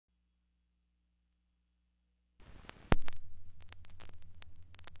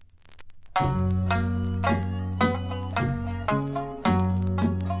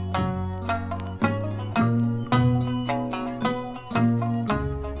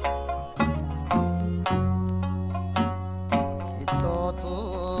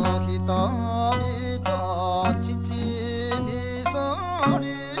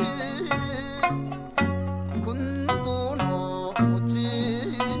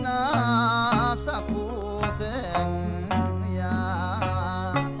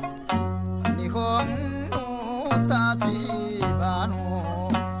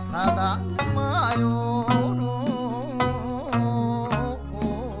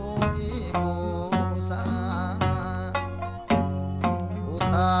いこさ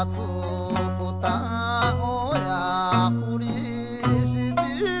二つ二親振りして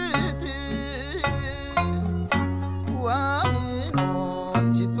てわみの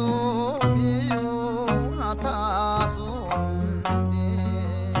ちとみを果たすんで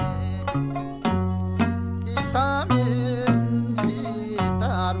いさみんじ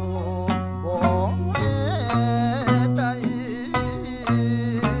たる防衛隊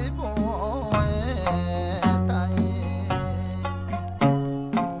防衛隊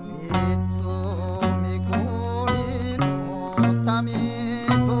三つみくりの民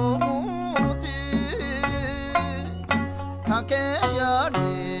ともて竹やり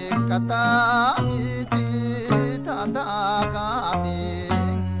方見て戦って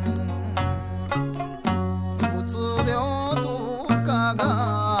うつ領とかが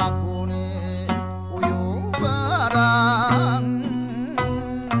こに及ばらん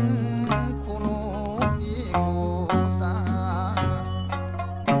このいこさ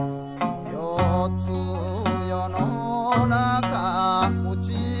四つ世の中打ち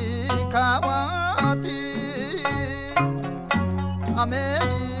変わってアメ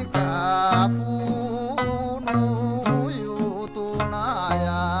リカ風のよとな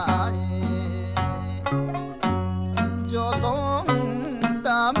やい女村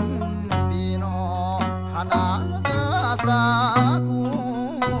ダンビの花が咲く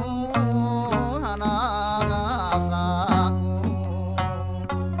花が咲く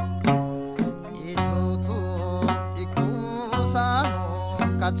五つ戦の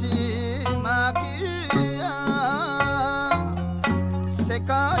勝ち負けや世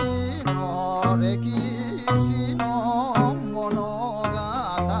界の歴史の物語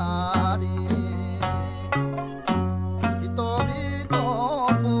人々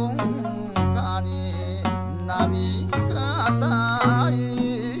文化に波がさい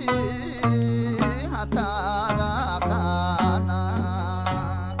働かな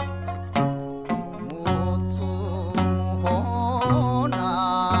むつむほな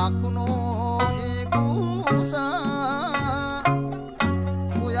くのいくさ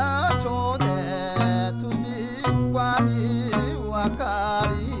わか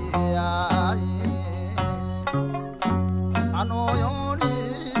り合いあの世に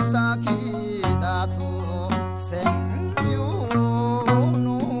咲き立つ戦友の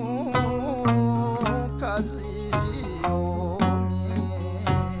風潮に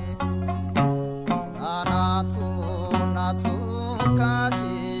夏懐かし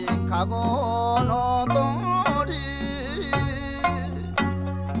いかごのとり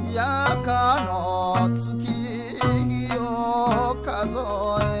やかの月数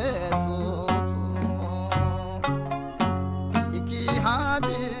えつつ生き恥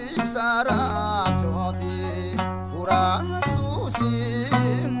さらちょてフラスし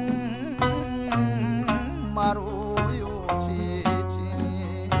丸よちち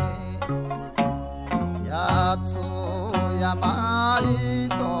やつやまい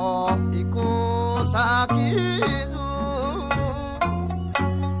と行く先ず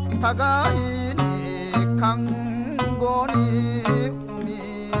互いに看護に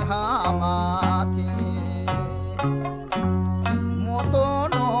浜て元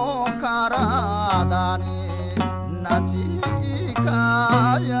の体になちい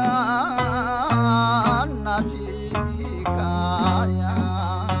かやなちいかや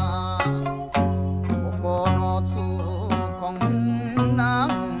9つ困難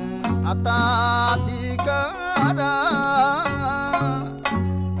あたてから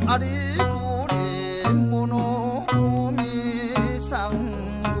ありくりもの海さん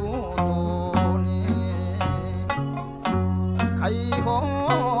解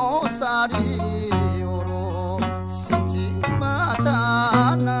放さりよる七ま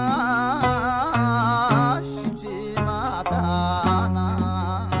たな七またな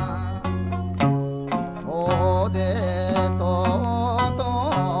とでと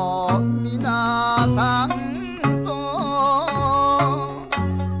と皆さんと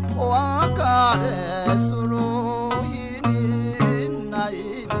お別れする日にない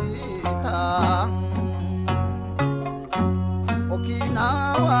びたん沖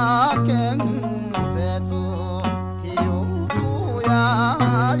縄県